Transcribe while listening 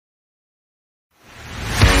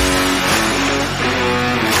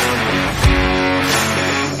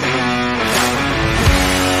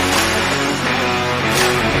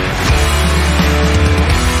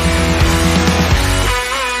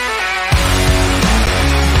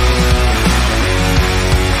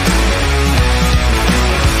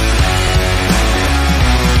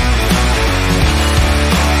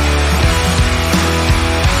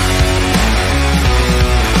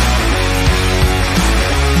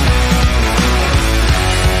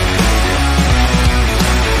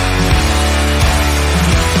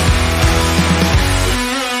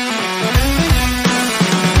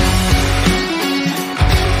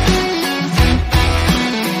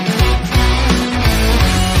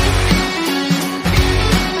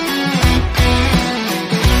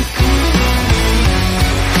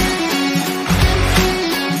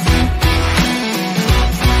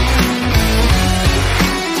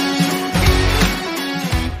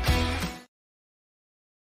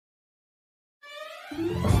And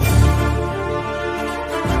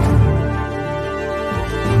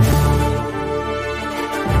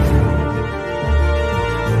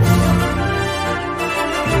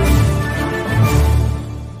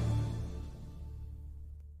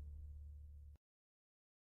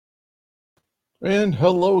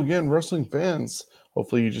hello again, wrestling fans.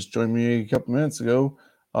 Hopefully you just joined me a couple minutes ago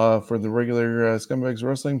for the regular Scumbags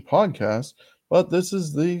Wrestling podcast. But this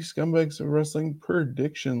is the Scumbags Wrestling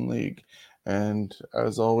Prediction League. And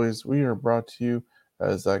as always, we are brought to you,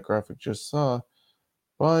 as that graphic just saw,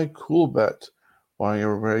 by Coolbet. Wanting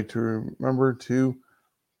everybody to remember to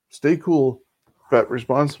stay cool, bet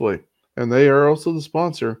responsibly. And they are also the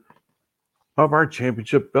sponsor of our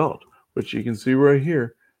championship belt, which you can see right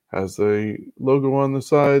here. Has a logo on the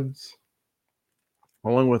sides,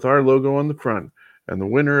 along with our logo on the front. And the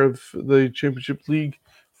winner of the championship league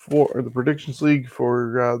or the predictions league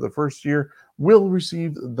for the first year will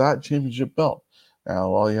receive that championship belt.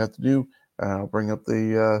 Now, all you have to do, I'll bring up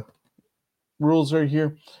the rules right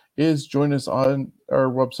here, is join us on our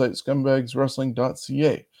website,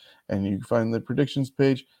 scumbagswrestling.ca. And you can find the predictions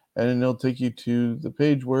page, and it'll take you to the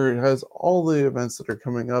page where it has all the events that are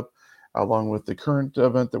coming up, along with the current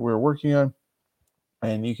event that we're working on.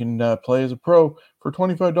 And you can play as a pro for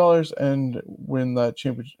 $25 and win that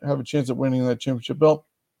championship, have a chance at winning that championship belt,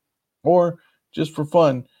 or just for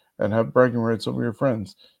fun and have bragging rights over your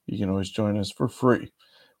friends. You can always join us for free.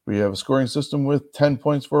 We have a scoring system with 10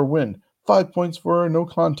 points for a win, 5 points for a no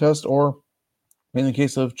contest, or in the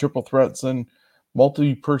case of triple threats and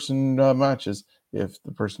multi-person matches, if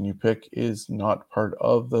the person you pick is not part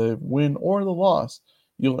of the win or the loss,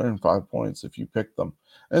 you'll earn 5 points if you pick them,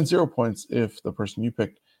 and 0 points if the person you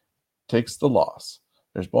picked takes the loss.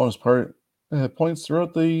 There's bonus points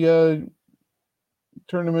throughout the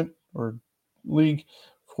tournament or league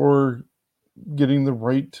for getting the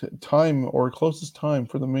right time or closest time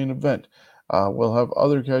for the main event. We'll have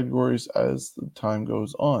other categories as the time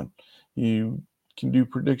goes on. You can do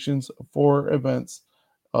predictions for events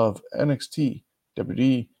of NXT,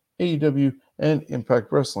 WWE, AEW, and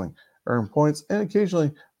Impact Wrestling. Earn points, and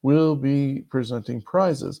occasionally we'll be presenting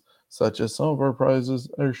prizes, such as some of our prizes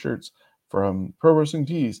are shirts from Pro Wrestling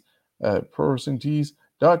Tees at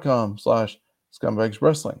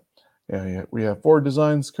prowrestlingtees.com/scumbagswrestling. We have 4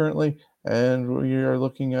 designs currently, and we are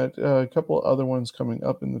looking at a couple other ones coming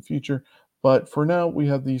up in the future. But for now, we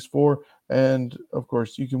have these 4, and of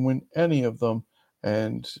course, you can win any of them,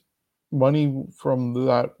 and money from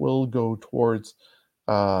that will go towards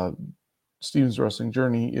Steven's Wrestling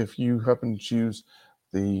Journey if you happen to choose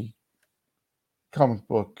the comic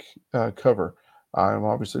book cover. I'm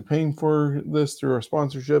obviously paying for this through our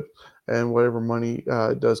sponsorship, and whatever money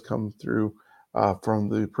does come through from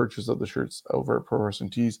the purchase of the shirts over at Pro Wrestling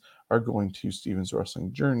Tees are going to Steven's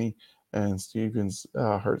Wrestling Journey and Steven's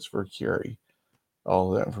Hearts for Carrie. All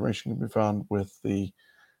that information can be found with the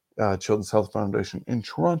Children's Health Foundation in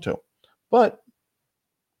Toronto. But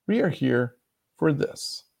we are here for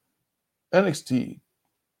this. NXT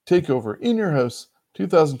Takeover in Your House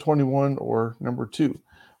 2021 or number 2,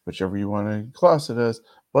 whichever you want to class it as.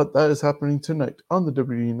 But that is happening tonight on the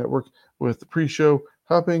WWE Network, with the pre-show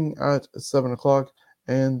happening at 7 o'clock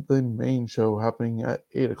and the main show happening at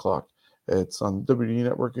 8 o'clock. It's on the WWE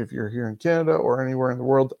Network if you're here in Canada or anywhere in the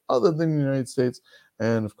world other than the United States.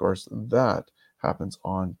 And of course, that happens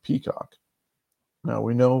on Peacock. Now,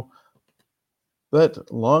 we know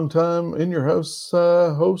that longtime In Your House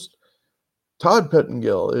host Todd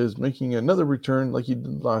Pettengill is making another return like he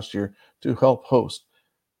did last year to help host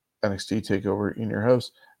NXT TakeOver in Your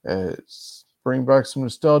House. It's bringing back some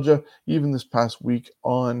nostalgia. Even this past week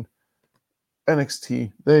on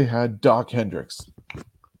NXT, they had Doc Hendricks,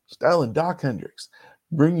 Style and Doc Hendricks,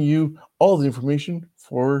 bringing you all the information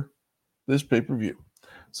for this pay-per-view.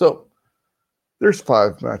 So there's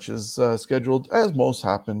 5 matches scheduled, as most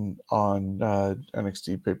happen on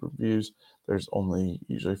NXT pay-per-views. There's only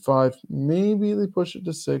usually 5. Maybe they push it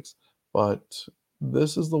to 6, but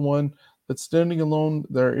this is the one that's standing alone.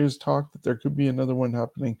 There is talk that there could be another one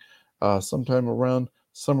happening sometime around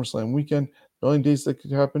SummerSlam weekend. The only days that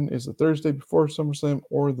could happen is the Thursday before SummerSlam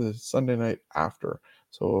or the Sunday night after.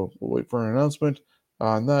 So we'll wait for an announcement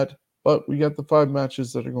on that. But we got the 5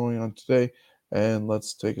 matches that are going on today, and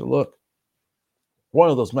let's take a look. One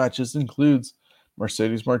of those matches includes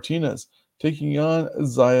Mecedes Martinez taking on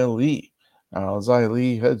Xia Li. Now, Xia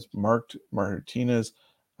Li has marked Martinez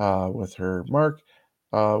with her mark,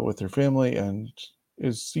 with her family, and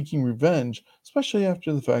is seeking revenge, especially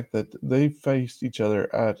after the fact that they faced each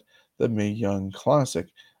other at the Mae Young Classic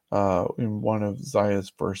in one of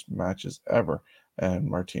Xia's first matches ever, and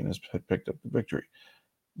Martinez had picked up the victory.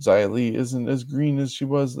 Xia Li isn't as green as she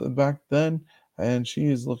was back then, and she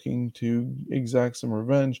is looking to exact some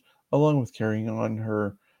revenge, along with carrying on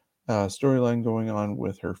her storyline going on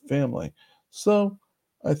with her family. So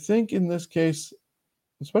I think in this case,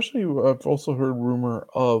 especially, I've also heard rumor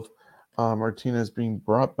of Martinez being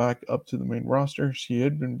brought back up to the main roster. She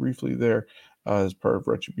had been briefly there as part of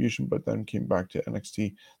Retribution, but then came back to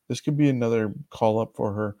NXT. This could be another call up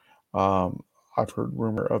for her. I've heard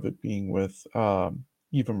rumor of it being with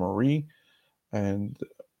Eva Marie and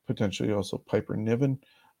potentially also Piper Niven,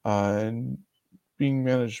 and being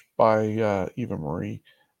managed by Eva Marie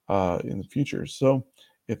in the future. So,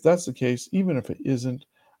 if that's the case, even if it isn't,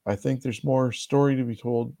 I think there's more story to be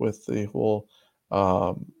told with the whole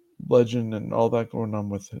um, legend and all that going on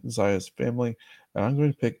with Zaya's family. And I'm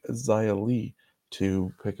going to pick Zaya Lee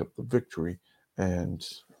to pick up the victory and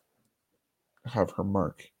have her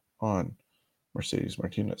mark on Mercedes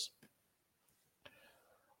Martinez.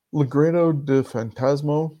 Legredo de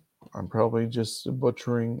Fantasmo. I'm probably just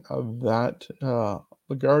butchering that.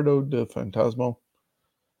 Legardo de Fantasmo.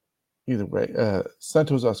 Either way,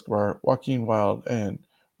 Santos Escobar, Joaquin Wilde, and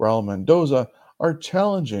Raul Mendoza are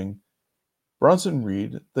challenging Bronson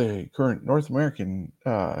Reed, the current North American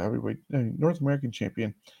North American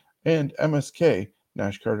champion, and MSK,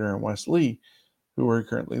 Nash Carter and Wes Lee, who are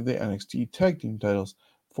currently the NXT tag team titles,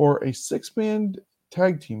 for a six-man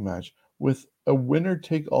tag team match with a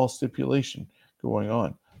winner-take-all stipulation going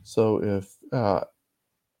on. So if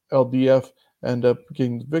LDF end up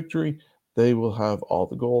getting the victory, they will have all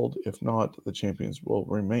the gold. If not, the champions will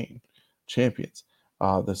remain champions.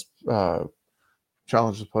 This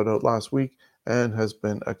challenge was put out last week and has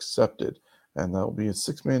been accepted. And that will be a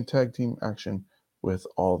six-man tag team action with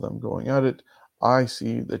all of them going at it. I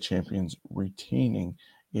see the champions retaining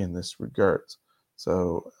in this regards.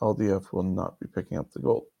 So LDF will not be picking up the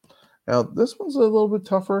gold. Now, this one's a little bit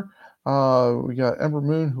tougher. We got Ember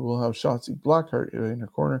Moon, who will have Shotzi Blackheart in her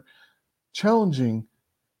corner, challenging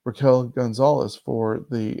Raquel Gonzalez for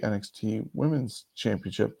the NXT Women's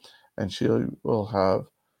Championship, and she will have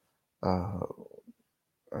uh,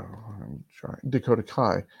 Dakota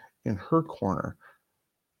Kai in her corner.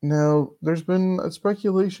 Now, there's been a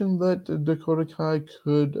speculation that Dakota Kai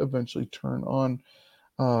could eventually turn on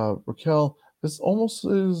Raquel. This almost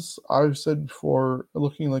is, I've said before,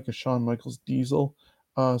 looking like a Shawn Michaels Diesel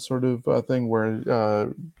sort of thing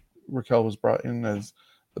where Raquel was brought in as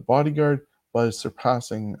the bodyguard, but is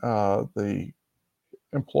surpassing the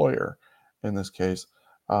employer in this case,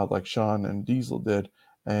 like Shawn and Diesel did.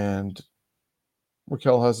 And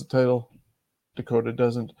Raquel has the title, Dakota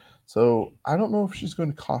doesn't. So I don't know if she's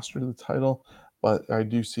going to cost her the title, but I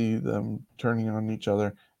do see them turning on each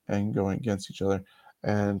other and going against each other.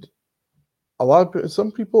 And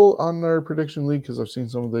some people on our prediction league, because I've seen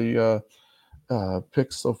some of the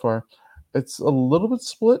picks so far, it's a little bit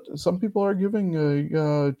split. Some people are giving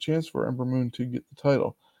a chance for Ember Moon to get the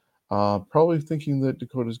title, probably thinking that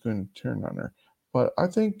Dakota's going to turn on her. But I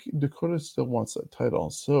think Dakota still wants that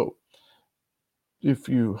title. So if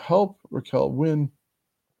you help Raquel win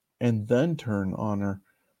and then turn on her,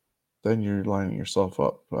 then you're lining yourself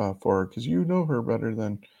up for her because you know her better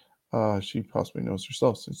than she possibly knows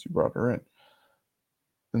herself since you brought her in.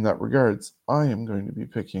 In that regards, I am going to be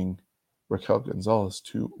picking Raquel Gonzalez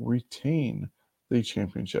to retain the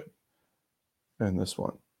championship in this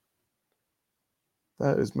one.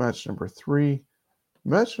 That is match number 3.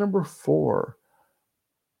 Match number 4.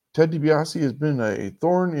 Ted DiBiase has been a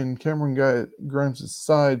thorn in Cameron Grimes'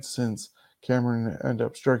 side since Cameron ended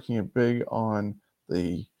up striking it big on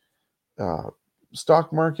the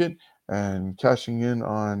stock market and cashing in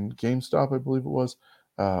on GameStop, I believe it was,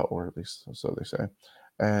 or at least so they say.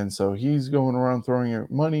 And so he's going around throwing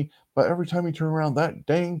out money, but every time he turns around, that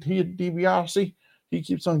dang Ted DiBiase, he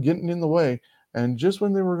keeps on getting in the way. And just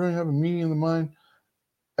when they were going to have a meeting in the mind,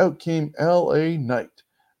 out came L.A. Knight,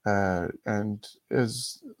 and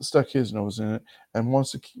has stuck his nose in it, and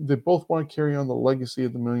they both want to carry on the legacy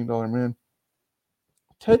of the $1 Million Man.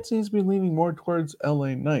 Ted seems to be leaning more towards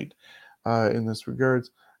L.A. Knight in this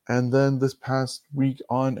regards. And then this past week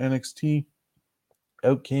on NXT,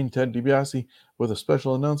 out came Ted DiBiase with a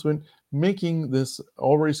special announcement, making this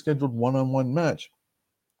already scheduled one-on-one match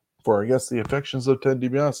for, I guess, the affections of Ted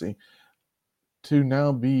DiBiase to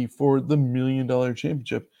now be for the $1 Million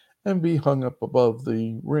Championship and be hung up above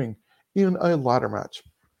the ring in a ladder match.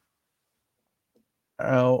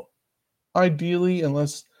 Now, ideally,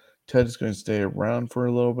 unless Ted is going to stay around for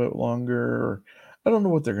a little bit longer, or I don't know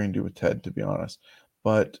what they're going to do with Ted, to be honest,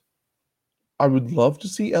 but I would love to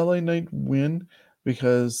see LA Knight win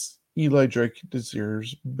because Eli Drake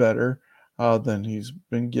deserves better. than he's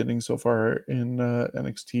been getting so far in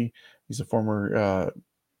NXT. He's a former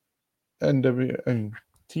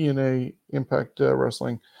TNA Impact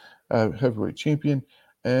Wrestling heavyweight champion,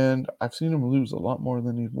 and I've seen him lose a lot more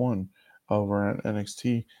than he's won over on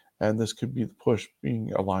NXT. And this could be the push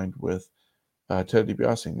being aligned with Ted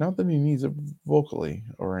DiBiase. Not that he needs it vocally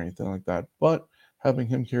or anything like that, but having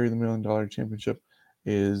him carry the $1 Million Championship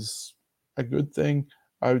is a good thing,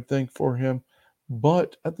 I would think, for him.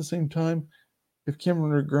 But at the same time, if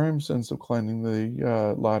Cameron Grimes ends up climbing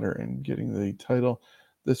the ladder and getting the title,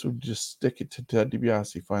 this would just stick it to Ted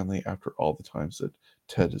DiBiase finally after all the times that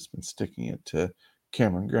Ted has been sticking it to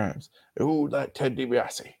Cameron Grimes. Oh, that Ted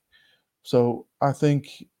DiBiase. So I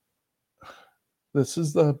think this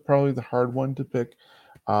is probably the hard one to pick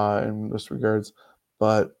in this regards,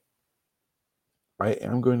 but I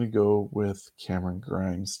am going to go with Cameron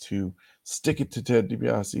Grimes to stick it to Ted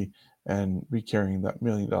DiBiase and be carrying that $1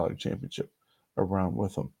 Million Championship around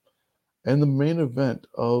with him. And the main event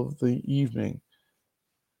of the evening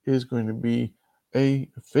is going to be a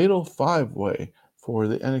fatal five-way for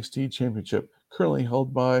the NXT Championship, currently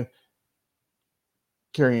held by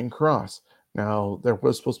Karrion Kross. Now, there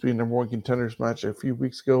was supposed to be a number one contenders match a few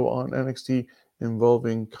weeks ago on NXT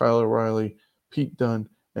involving Kyle O'Reilly, Pete Dunne,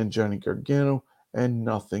 and Johnny Gargano, and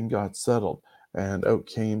nothing got settled. And out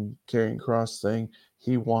came Karrion Kross saying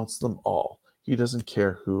he wants them all. He doesn't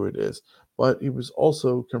care who it is. But he was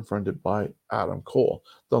also confronted by Adam Cole,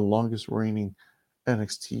 the longest reigning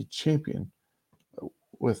NXT champion,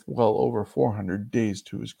 with well over 400 days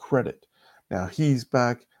to his credit. Now he's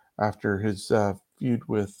back after his feud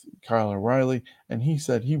with Kyle O'Reilly, and he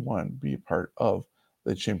said he wanted to be a part of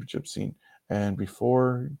the championship scene. And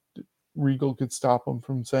before Regal could stop him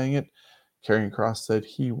from saying it, Karrion Kross said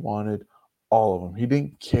he wanted all of them. He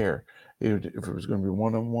didn't care if it was going to be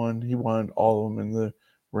one-on-one. He wanted all of them in the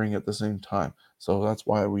ring at the same time. So that's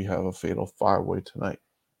why we have a fatal five-way tonight.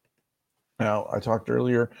 Now, I talked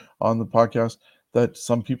earlier on the podcast that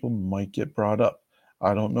some people might get brought up.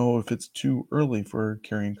 I don't know if it's too early for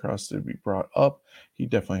Karrion Kross to be brought up. He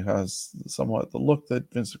definitely has somewhat the look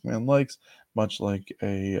that Vince McMahon likes, much like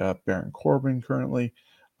a Baron Corbin currently.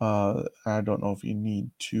 I don't know if you need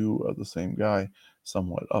two of the same guy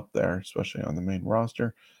somewhat up there, especially on the main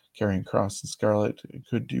roster. Karrion Kross and Scarlett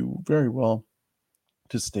could do very well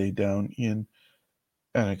to stay down in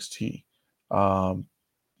NXT.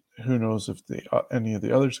 Who knows if any of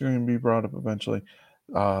the others are going to be brought up eventually.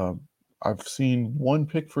 Uh, I've seen one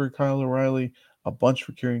pick for Kyle O'Reilly, a bunch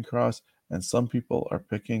for Karrion Kross, and some people are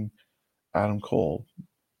picking Adam Cole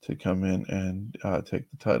to come in and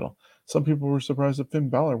take the title. Some people were surprised that Finn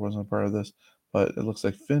Balor wasn't a part of this, but it looks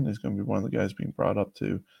like Finn is going to be one of the guys being brought up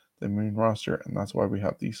to the main roster, and that's why we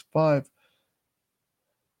have these five.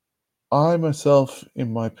 I myself,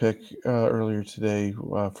 in my pick earlier today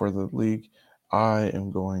for the league, I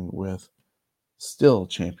am going with still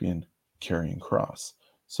champion Karrion Kross.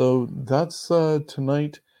 So that's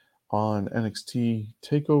tonight on NXT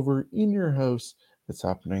Takeover in your house. It's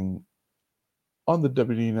happening on the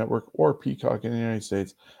WWE Network or Peacock in the United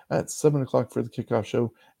States at 7 o'clock for the kickoff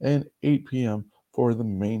show and 8 p.m. for the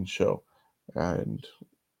main show. And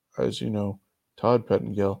as you know, Todd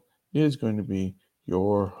Pettengill is going to be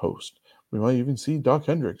your host. We might even see Doc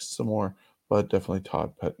Hendricks some more, but definitely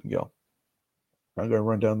Todd Pettengill. I'm going to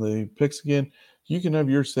run down the picks again. You can have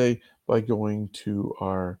your say by going to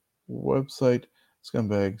our website,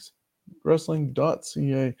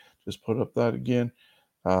 scumbagswrestling.ca. Just put up that again.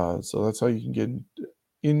 So that's how you can get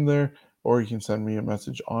in there, or you can send me a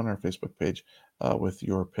message on our Facebook page with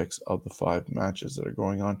your picks of the 5 matches that are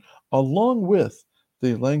going on, along with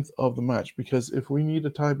the length of the match. Because if we need a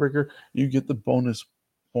tiebreaker, you get the bonus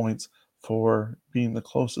points for being the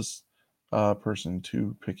closest person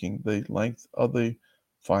to picking the length of the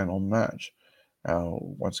final match.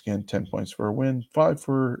 Once again, 10 points for a win, 5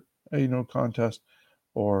 for a no contest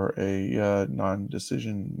or a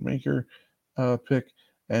non-decision maker pick,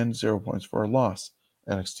 and 0 points for a loss.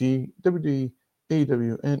 NXT, WWE,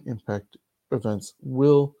 AEW, and Impact events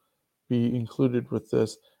will be included with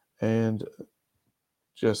this. And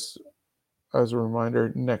just as a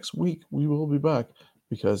reminder, next week we will be back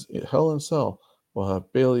because Hell in a Cell will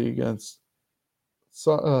have Bayley against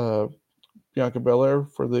Bianca Belair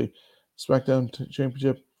for the SmackDown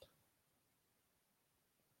Championship,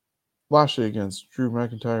 Lashley against Drew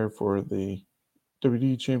McIntyre for the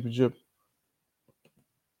WWE Championship.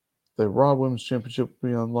 The Raw Women's Championship will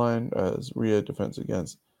be online as Rhea defends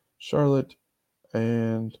against Charlotte,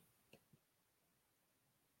 and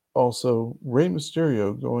also Rey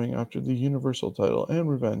Mysterio going after the Universal title and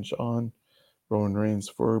revenge on Roman Reigns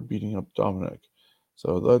for beating up Dominic.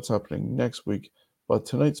 So that's happening next week. But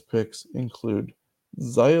tonight's picks include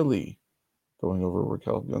Xia Li going over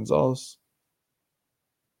Raquel Gonzalez,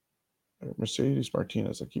 Mecedes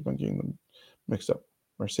Martinez. I keep on getting them mixed up.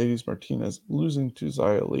 Mecedes Martinez losing to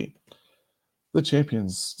Xia Li. The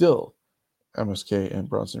champions still MSK and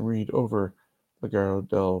Bronson Reed over Legafo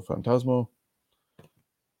del Fantasma.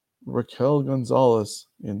 Raquel Gonzalez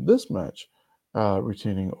in this match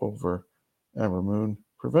retaining over Ember Moon,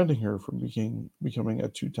 preventing her from becoming a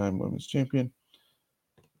two-time women's champion.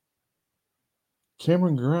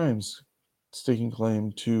 Cameron Grimes staking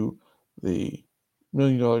claim to the $1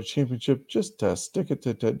 Million Championship just to stick it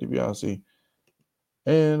to Ted DiBiase.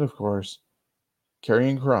 And, of course,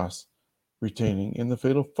 Karrion Kross retaining in the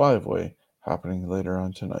Fatal 5-Way happening later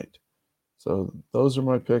on tonight. So those are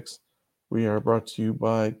my picks. We are brought to you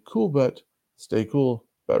by Coolbet. Stay cool,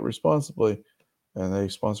 bet responsibly. And they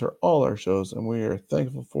sponsor all our shows, and we are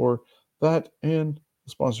thankful for that and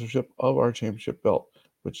the sponsorship of our championship belt,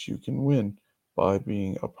 which you can win by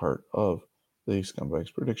being a part of the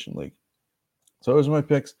Scumbags Prediction League. So those are my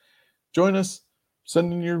picks. Join us.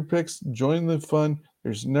 Send in your picks. Join the fun.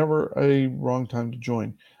 There's never a wrong time to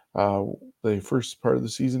join. The first part of the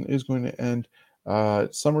season is going to end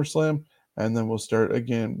at SummerSlam, and then we'll start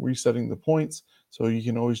again resetting the points. So you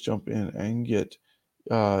can always jump in and get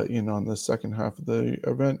in on the second half of the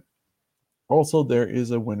event. Also, there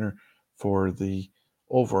is a winner for the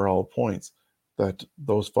overall points that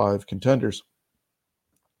those 5 contenders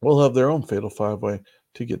will have their own Fatal 5-Way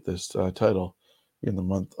to get this title in the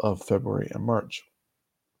month of February and March.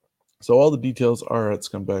 So all the details are at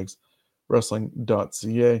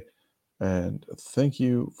scumbagswrestling.ca. And thank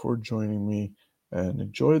you for joining me and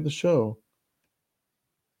enjoy the show.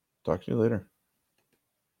 Talk to you later.